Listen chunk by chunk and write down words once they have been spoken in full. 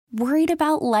Worried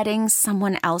about letting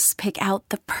someone else pick out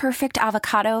the perfect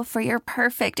avocado for your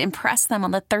perfect impress them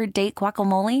on the third date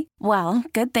guacamole? Well,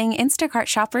 good thing Instacart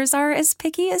shoppers are as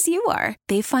picky as you are.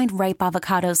 They find ripe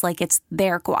avocados like it's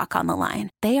their guac on the line.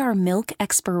 They are milk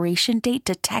expiration date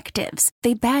detectives.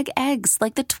 They bag eggs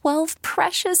like the 12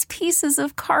 precious pieces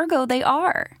of cargo they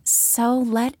are. So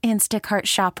let Instacart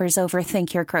shoppers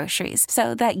overthink your groceries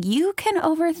so that you can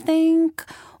overthink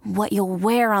what you'll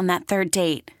wear on that third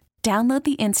date. Download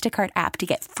the Instacart app to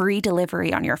get free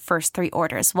delivery on your first 3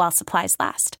 orders while supplies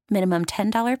last. Minimum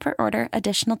 $10 per order.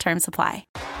 Additional terms apply.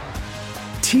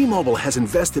 T-Mobile has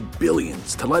invested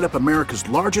billions to light up America's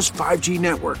largest 5G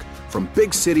network, from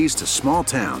big cities to small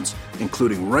towns,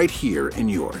 including right here in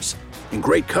yours. And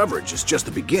great coverage is just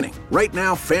the beginning. Right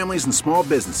now, families and small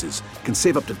businesses can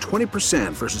save up to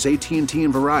 20% versus AT&T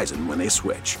and Verizon when they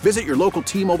switch. Visit your local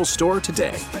T-Mobile store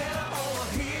today.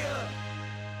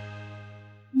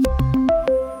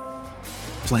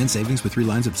 Plan savings with 3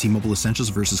 lines of T-Mobile Essentials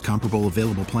versus comparable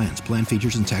available plans. Plan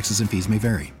features and taxes and fees may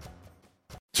vary.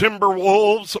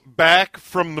 Timberwolves back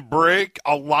from the break.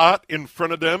 A lot in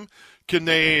front of them. Can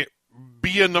they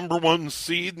be a number 1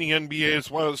 seed in the NBA's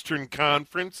Western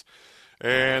Conference?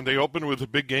 And they opened with a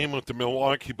big game with the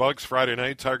Milwaukee Bucks Friday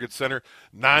night, Target Center,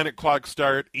 9 o'clock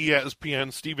start,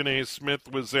 ESPN, Stephen A.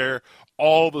 Smith was there.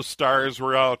 All the stars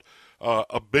were out,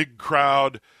 a big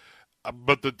crowd.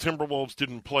 But the Timberwolves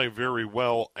didn't play very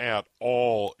well at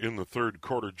all in the third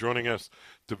quarter. Joining us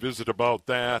to visit about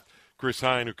that, Chris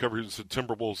Hine, who covers the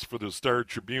Timberwolves for the Star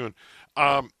Tribune.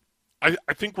 I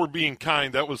think we're being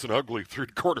kind. That was an ugly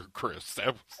third quarter, Chris.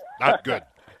 That was not good.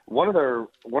 One of their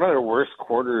worst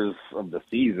quarters of the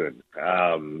season.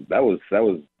 That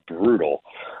was brutal.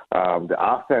 The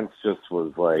offense just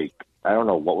was like, I don't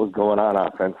know what was going on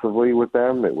offensively with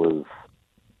them. It was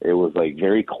like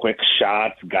very quick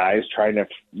shots, guys trying to,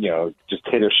 just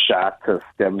hit a shot to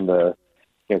stem the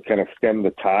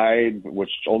tide, which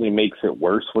only makes it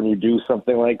worse when you do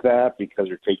something like that because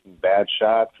you're taking bad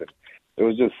shots. And it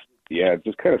was just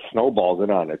kind of snowballs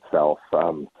in on itself.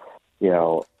 A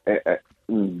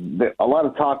lot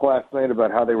of talk last night about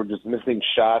how they were just missing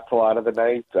shots a lot of the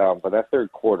night. But that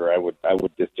third quarter, I would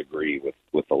disagree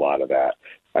with a lot of that.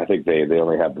 I think they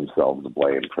only have themselves to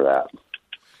blame for that.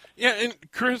 Yeah, and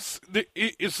Chris,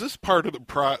 is this part of the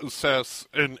process,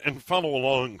 and follow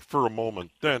along for a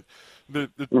moment, that the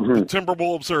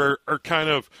Timberwolves are kind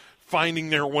of finding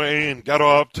their way and got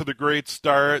off to the great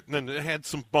start, and then they had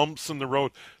some bumps in the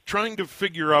road, trying to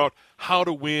figure out how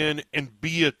to win and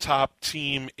be a top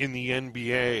team in the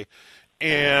NBA.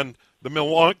 And the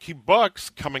Milwaukee Bucks,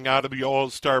 coming out of the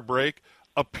All-Star break,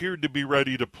 appeared to be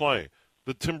ready to play.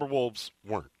 The Timberwolves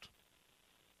weren't.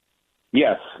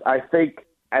 Yes, I think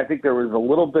there was a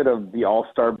little bit of the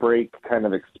All-Star break kind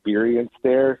of experience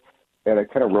there, and I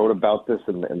kind of wrote about this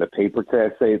in the paper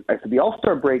today. I said the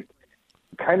All-Star break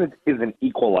kind of is an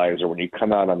equalizer when you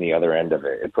come out on the other end of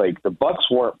it. It's like the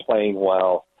Bucks weren't playing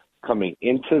well coming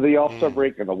into the All-Star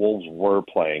break, and the Wolves were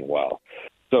playing well.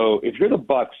 So if you're the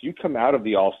Bucks, you come out of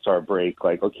the All-Star break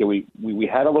like, okay, we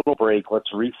had a little break,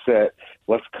 let's reset,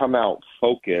 let's come out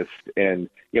focused. And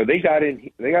they got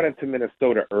into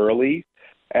Minnesota early.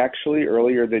 Actually,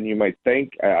 earlier than you might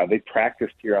think. They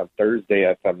practiced here on Thursday,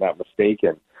 if I'm not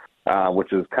mistaken,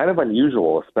 which is kind of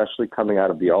unusual, especially coming out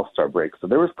of the All-Star break. So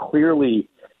there was clearly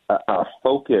a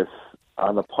focus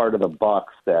on the part of the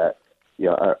Bucks that,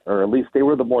 or at least they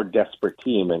were the more desperate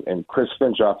team. And Chris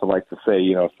Finch often likes to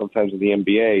say, sometimes in the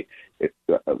NBA,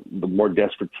 the more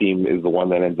desperate team is the one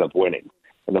that ends up winning.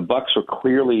 And the Bucks were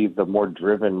clearly the more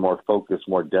driven, more focused,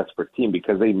 more desperate team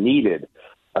because they needed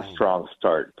a strong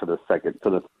start to the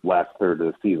last third of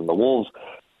the season. The Wolves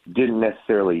didn't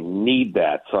necessarily need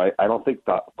that, so I don't think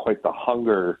quite the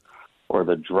hunger or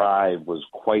the drive was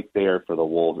quite there for the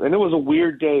Wolves. And it was a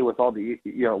weird day with all the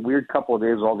weird couple of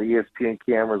days with all the ESPN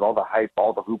cameras, all the hype,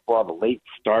 all the hoopla, the late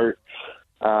start.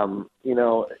 And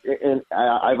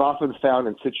I've often found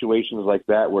in situations like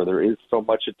that where there is so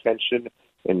much attention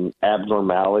and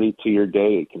abnormality to your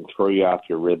day, it can throw you off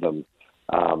your rhythm.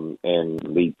 And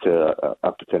lead to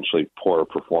a potentially poorer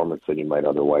performance than you might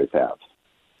otherwise have.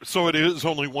 So it is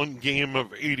only one game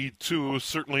of 82,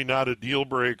 certainly not a deal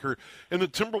breaker. And the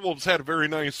Timberwolves had a very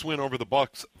nice win over the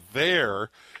Bucks there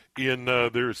in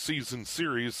their season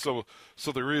series. So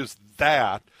there is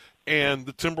that. And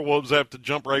the Timberwolves have to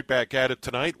jump right back at it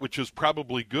tonight, which is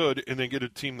probably good, and they get a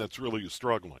team that's really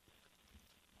struggling.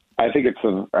 I think it's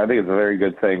a very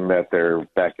good thing that they're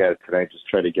back at it tonight. Just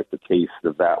try to get the taste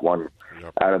of that one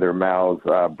out of their mouths.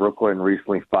 Brooklyn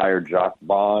recently fired Jock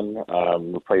Vaughn,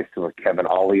 replaced him with Kevin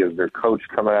Ollie as their coach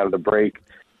coming out of the break.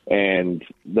 And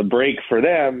the break for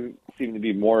them seem to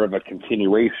be more of a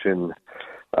continuation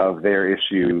of their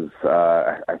issues.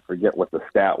 I forget what the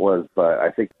stat was, but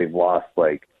I think they've lost,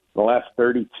 like, in the last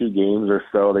 32 games or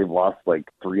so, they've lost like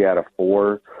 3 out of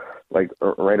 4, like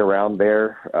right around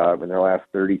there in their last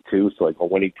 32. So like a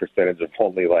winning percentage of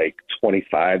only like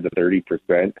 25 to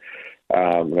 30%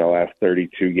 in their last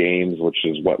 32 games, which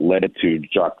is what led to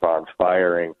Jacques Vaughn's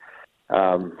firing.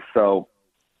 So,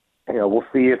 you know, we'll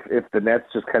see if the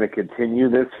Nets just kind of continue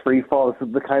this free fall. This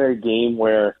is the kind of game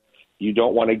where you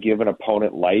don't want to give an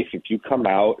opponent life. If you come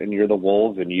out and you're the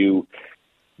Wolves and you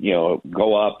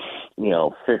go up,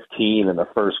 15 in the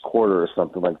first quarter or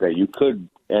something like that, you could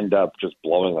end up just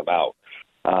blowing them out.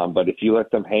 But if you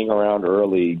let them hang around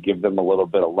early, give them a little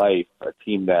bit of life, a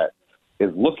team that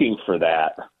is looking for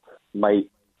that might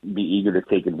be eager to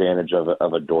take advantage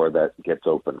of a door that gets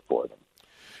open for them.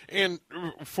 And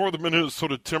for the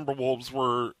Minnesota Timberwolves,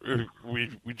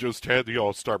 we just had the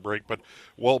All-Star break, but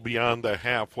well beyond the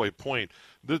halfway point.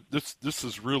 This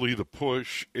is really the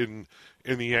push in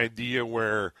the idea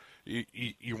where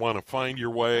you want to find your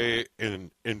way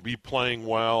and be playing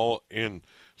well and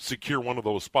secure one of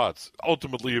those spots.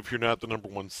 Ultimately, if you're not the number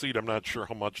 1 seed, I'm not sure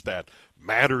how much that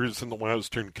matters in the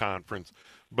Western Conference,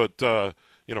 but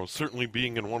certainly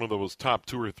being in one of those top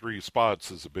 2 or 3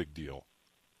 spots is a big deal.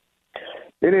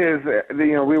 It is.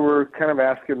 We were kind of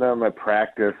asking them at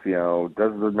practice, does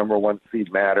the number 1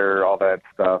 seed matter, all that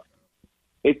stuff.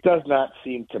 It does not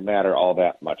seem to matter all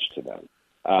that much to them.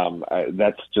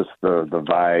 That's just the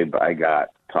vibe I got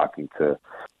talking to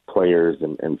players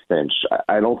and Finch.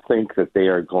 I don't think that they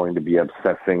are going to be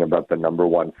obsessing about the number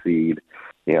 1 seed.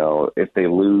 If they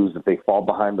lose, if they fall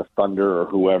behind the Thunder or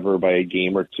whoever by a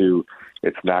game or 2,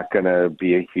 it's not going to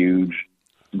be a huge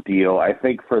deal. I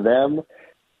think for them,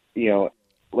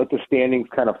 let the standings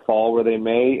kind of fall where they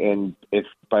may, and if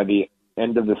by the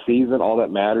end of the season all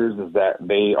that matters is that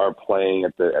they are playing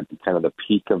at the kind of the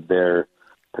peak of their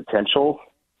potential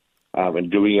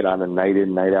and doing it on a night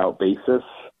in, night out basis.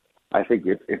 I think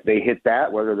if they hit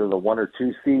that, whether they're the 1 or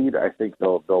 2 seed, I think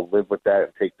they'll live with that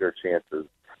and take their chances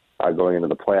going into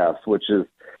the playoffs, which is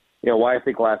why I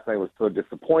think last night was so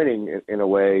disappointing in a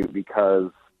way,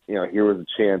 because here was a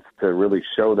chance to really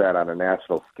show that on a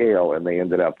national scale, and they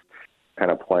ended up kind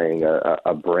of playing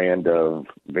a brand of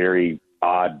very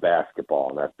odd basketball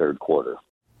in that third quarter.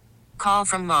 Call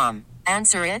from mom.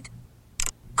 Answer it.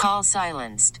 Call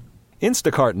silenced.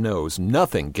 Instacart knows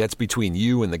nothing gets between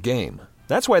you and the game.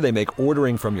 That's why they make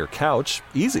ordering from your couch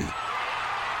easy.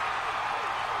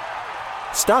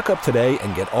 Stock up today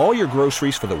and get all your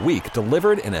groceries for the week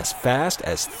delivered in as fast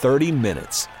as 30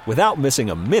 minutes without missing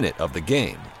a minute of the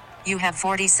game. You have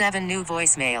 47 new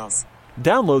voicemails.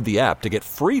 Download the app to get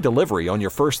free delivery on your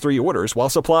first 3 orders while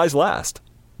supplies last.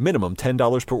 Minimum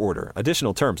 $10 per order.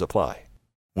 Additional terms apply.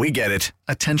 We get it.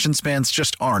 Attention spans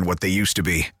just aren't what they used to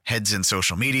be. Heads in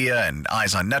social media and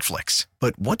eyes on Netflix.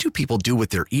 But what do people do with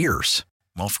their ears?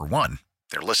 Well, for one,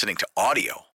 they're listening to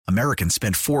audio. Americans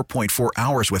spend 4.4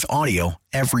 hours with audio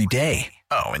every day.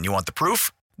 Oh, and you want the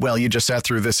proof? Well, you just sat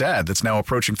through this ad that's now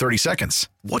approaching 30 seconds.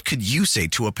 What could you say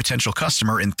to a potential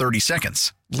customer in 30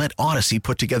 seconds? Let Odyssey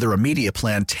put together a media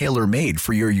plan tailor-made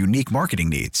for your unique marketing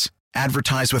needs.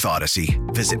 Advertise with Odyssey.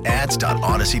 Visit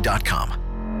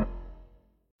ads.odyssey.com.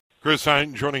 Chris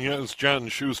Hine joining us. John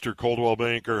Schuster, Coldwell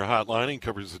Banker Hotline. He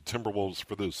covers the Timberwolves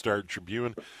for the Star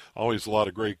Tribune. Always a lot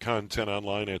of great content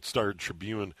online at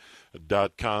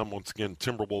startribune.com. Once again,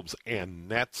 Timberwolves and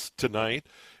Nets tonight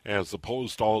as the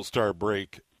post-All-Star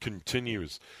break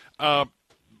continues.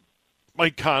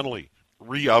 Mike Conley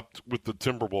re-upped with the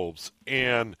Timberwolves,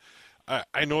 and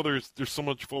I know there's so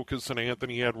much focus on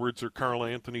Anthony Edwards or Karl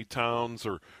Anthony Towns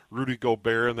or Rudy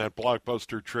Gobert in that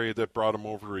blockbuster trade that brought him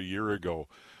over a year ago.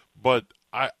 But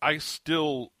I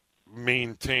still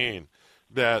maintain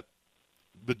that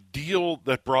the deal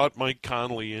that brought Mike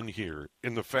Conley in here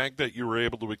and the fact that you were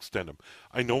able to extend him,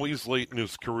 I know he's late in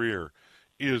his career,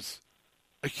 is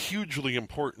a hugely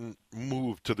important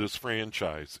move to this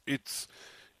franchise. It's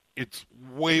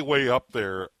way, way up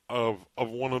there of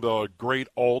one of the great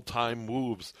all-time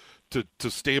moves to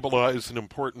stabilize an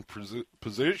important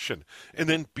position. And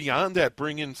then beyond that,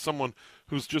 bring in someone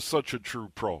who's just such a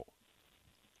true pro.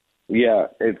 Yeah,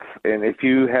 and if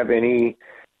you have any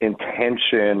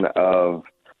intention of,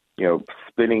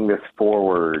 spinning this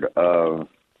forward, of,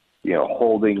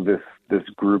 holding this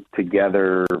group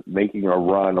together, making a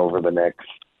run over the next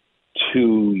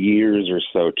 2 years or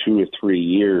so, 2 to 3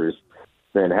 years,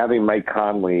 then having Mike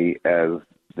Conley as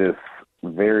this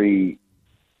very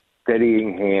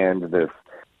steadying hand, this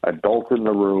adult in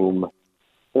the room,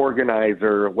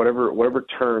 organizer, whatever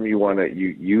term you want to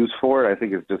use for it, I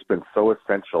think has just been so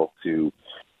essential to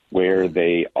where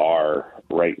they are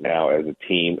right now as a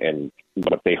team and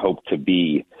what they hope to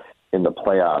be in the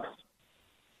playoffs.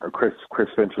 Chris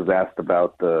Finch was asked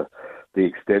about the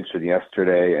extension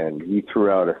yesterday, and he threw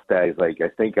out a stat. He's like, I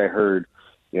think I heard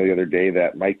the other day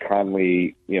that Mike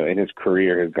Conley, in his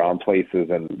career has gone places,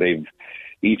 and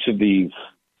each of the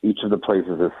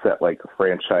places has set like a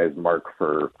franchise mark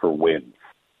for wins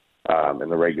in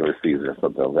the regular season or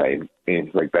something like that. And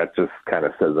he's like, that just kind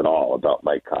of says it all about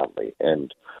Mike Conley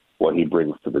and what he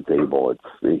brings to the table.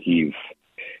 He's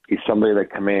somebody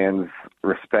that commands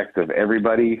respect of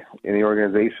everybody in the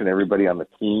organization, everybody on the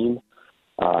team.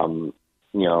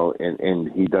 And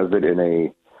he does it in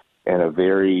a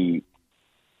very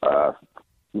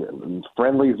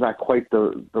friendly is not quite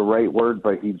the right word,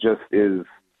 but he just is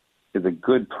a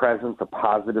good presence, a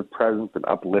positive presence, an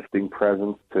uplifting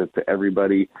presence to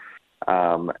everybody.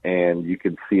 And you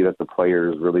can see that the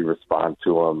players really respond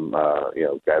to him.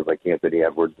 Guys like Anthony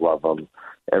Edwards love him.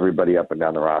 Everybody up and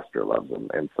down the roster loves him.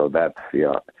 And so that's,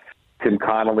 Tim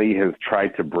Connolly has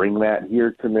tried to bring that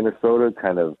here to Minnesota.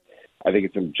 I think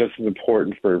it's just as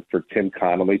important for Tim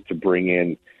Connolly to bring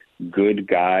in good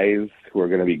guys who are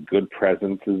going to be good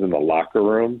presences in the locker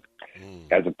room,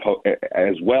 as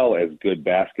well as good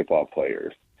basketball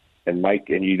players. And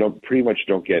you pretty much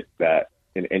don't get that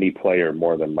in any player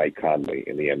more than Mike Conley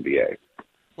in the NBA.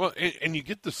 Well, and you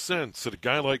get the sense that a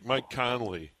guy like Mike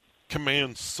Conley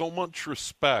commands so much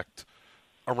respect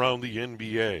around the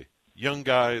NBA. Young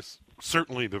guys,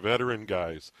 certainly the veteran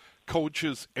guys,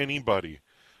 coaches, anybody.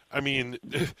 I mean,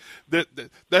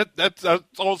 that's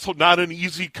also not an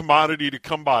easy commodity to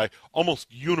come by.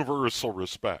 Almost universal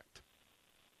respect.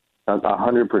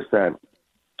 100%.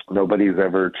 Nobody's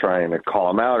ever trying to call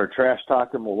him out or trash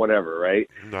talk him or whatever, right?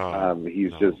 No.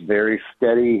 He's just very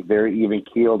steady, very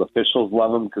even-keeled. Officials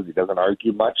love him because he doesn't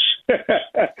argue much,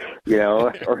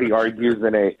 or he argues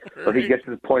or he gets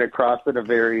his point across in a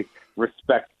very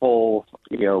respectful,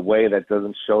 way that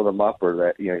doesn't show them up, or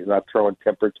that, he's not throwing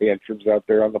temper tantrums out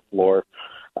there on the floor.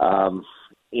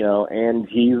 And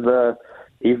he's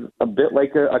a bit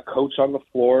like a coach on the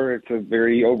floor. It's a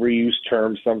very overused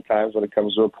term sometimes when it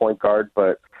comes to a point guard,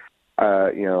 but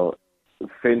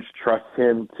Finch trusts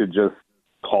him to just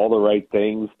call the right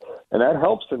things, and that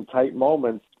helps in tight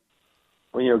moments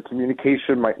when,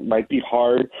 communication might be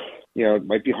hard. It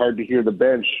might be hard to hear the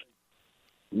bench.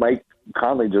 Mike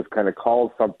Conley just kind of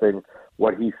calls something,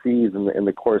 what he sees in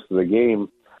the course of the game,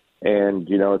 and,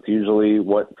 it's usually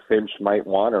what Finch might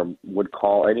want or would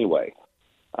call anyway.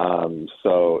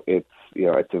 So it's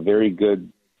a very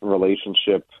good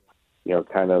relationship,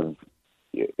 kind of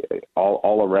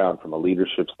all around from a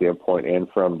leadership standpoint and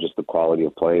from just the quality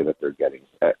of play that they're getting,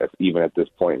 even at this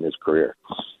point in his career.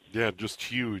 Yeah, just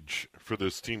huge for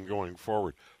this team going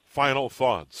forward. Final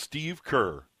thought, Steve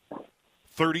Kerr,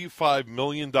 $35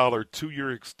 million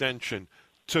 2-year extension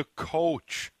to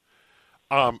coach.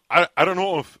 I don't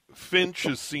know if Finch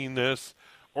has seen this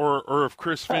or if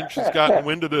Chris Finch has gotten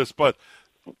wind of this, but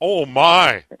oh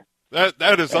my,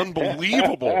 that is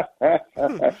unbelievable.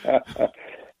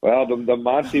 Well, the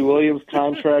Monty Williams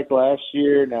contract last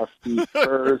year, now Steve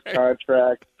Kerr's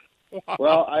contract. Wow.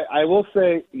 Well, I will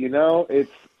say,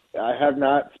 I have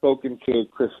not spoken to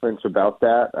Chris Finch about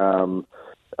that, on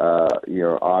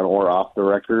or off the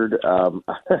record.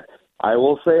 I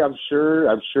will say I'm sure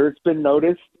it's been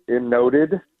noticed and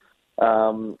noted.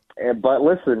 But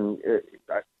listen,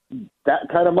 that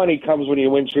kind of money comes when you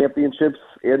win championships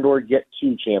and or get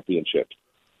to championships.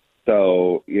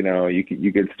 So,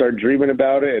 you could start dreaming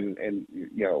about it and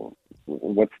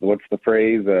what's the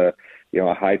phrase? A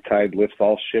high tide lifts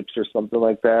all ships or something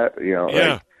like that. Yeah.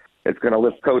 Like, it's going to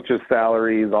lift coaches'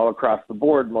 salaries all across the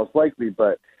board, most likely,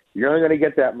 but you're only going to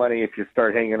get that money if you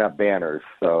start hanging up banners.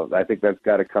 So I think that's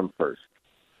got to come first.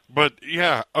 But,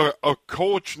 yeah, a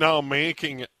coach now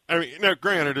making – now,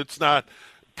 granted, it's not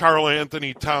Karl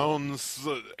Anthony Towns,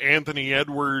 Anthony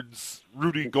Edwards,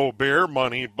 Rudy Gobert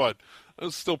money, but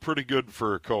it's still pretty good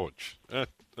for a coach.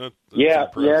 That's yeah,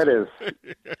 impressive. it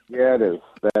is. Yeah, it is.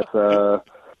 That's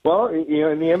well,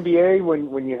 in the NBA,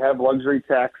 when you have luxury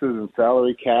taxes and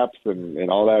salary caps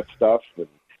and all that stuff, and,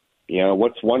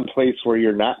 what's one place where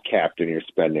you're not capped in your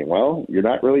spending? Well, you're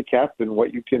not really capped in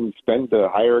what you can spend to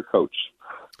hire a coach.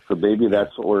 So maybe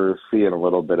that's what we're seeing a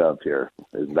little bit of here.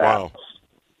 Is that. Wow.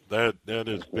 That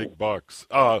is big bucks.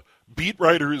 Beat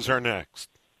writers are next.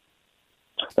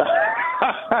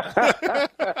 I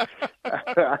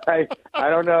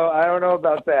don't know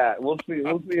about that. We'll see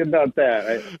about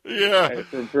that.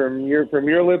 From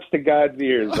your lips to God's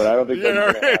ears, but I don't think that's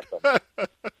going to happen.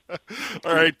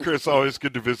 All right, Chris, always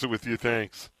good to visit with you.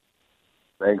 Thanks.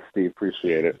 Thanks, Steve.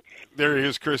 Appreciate it. There he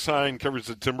is. Chris Hine covers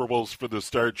the Timberwolves for the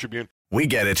Star Tribune. We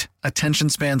get it. Attention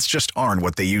spans just aren't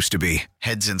what they used to be.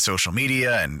 Heads in social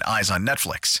media and eyes on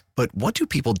Netflix. But what do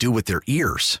people do with their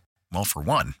ears? Well, for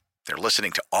one, they're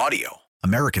listening to audio.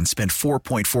 Americans spend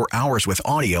 4.4 hours with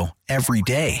audio every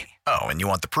day. Oh, and you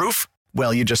want the proof?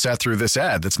 Well, you just sat through this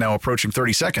ad that's now approaching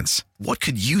 30 seconds. What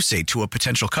could you say to a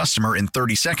potential customer in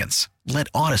 30 seconds? Let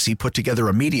Odyssey put together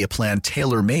a media plan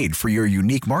tailor-made for your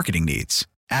unique marketing needs.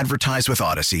 Advertise with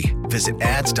Odyssey. Visit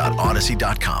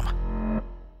ads.odyssey.com.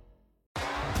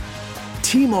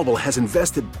 T-Mobile has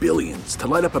invested billions to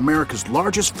light up America's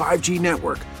largest 5G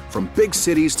network, from big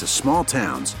cities to small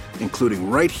towns, including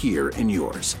right here in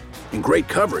yours. And great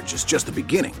coverage is just the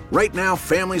beginning. Right now,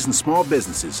 families and small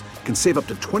businesses can save up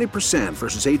to 20%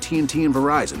 versus AT&T and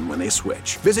Verizon when they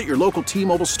switch. Visit your local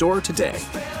T-Mobile store today.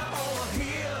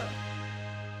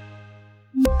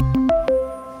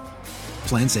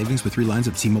 Plan savings with 3 lines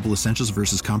of T-Mobile Essentials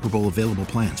versus comparable available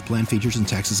plans. Plan features and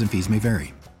taxes and fees may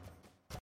vary.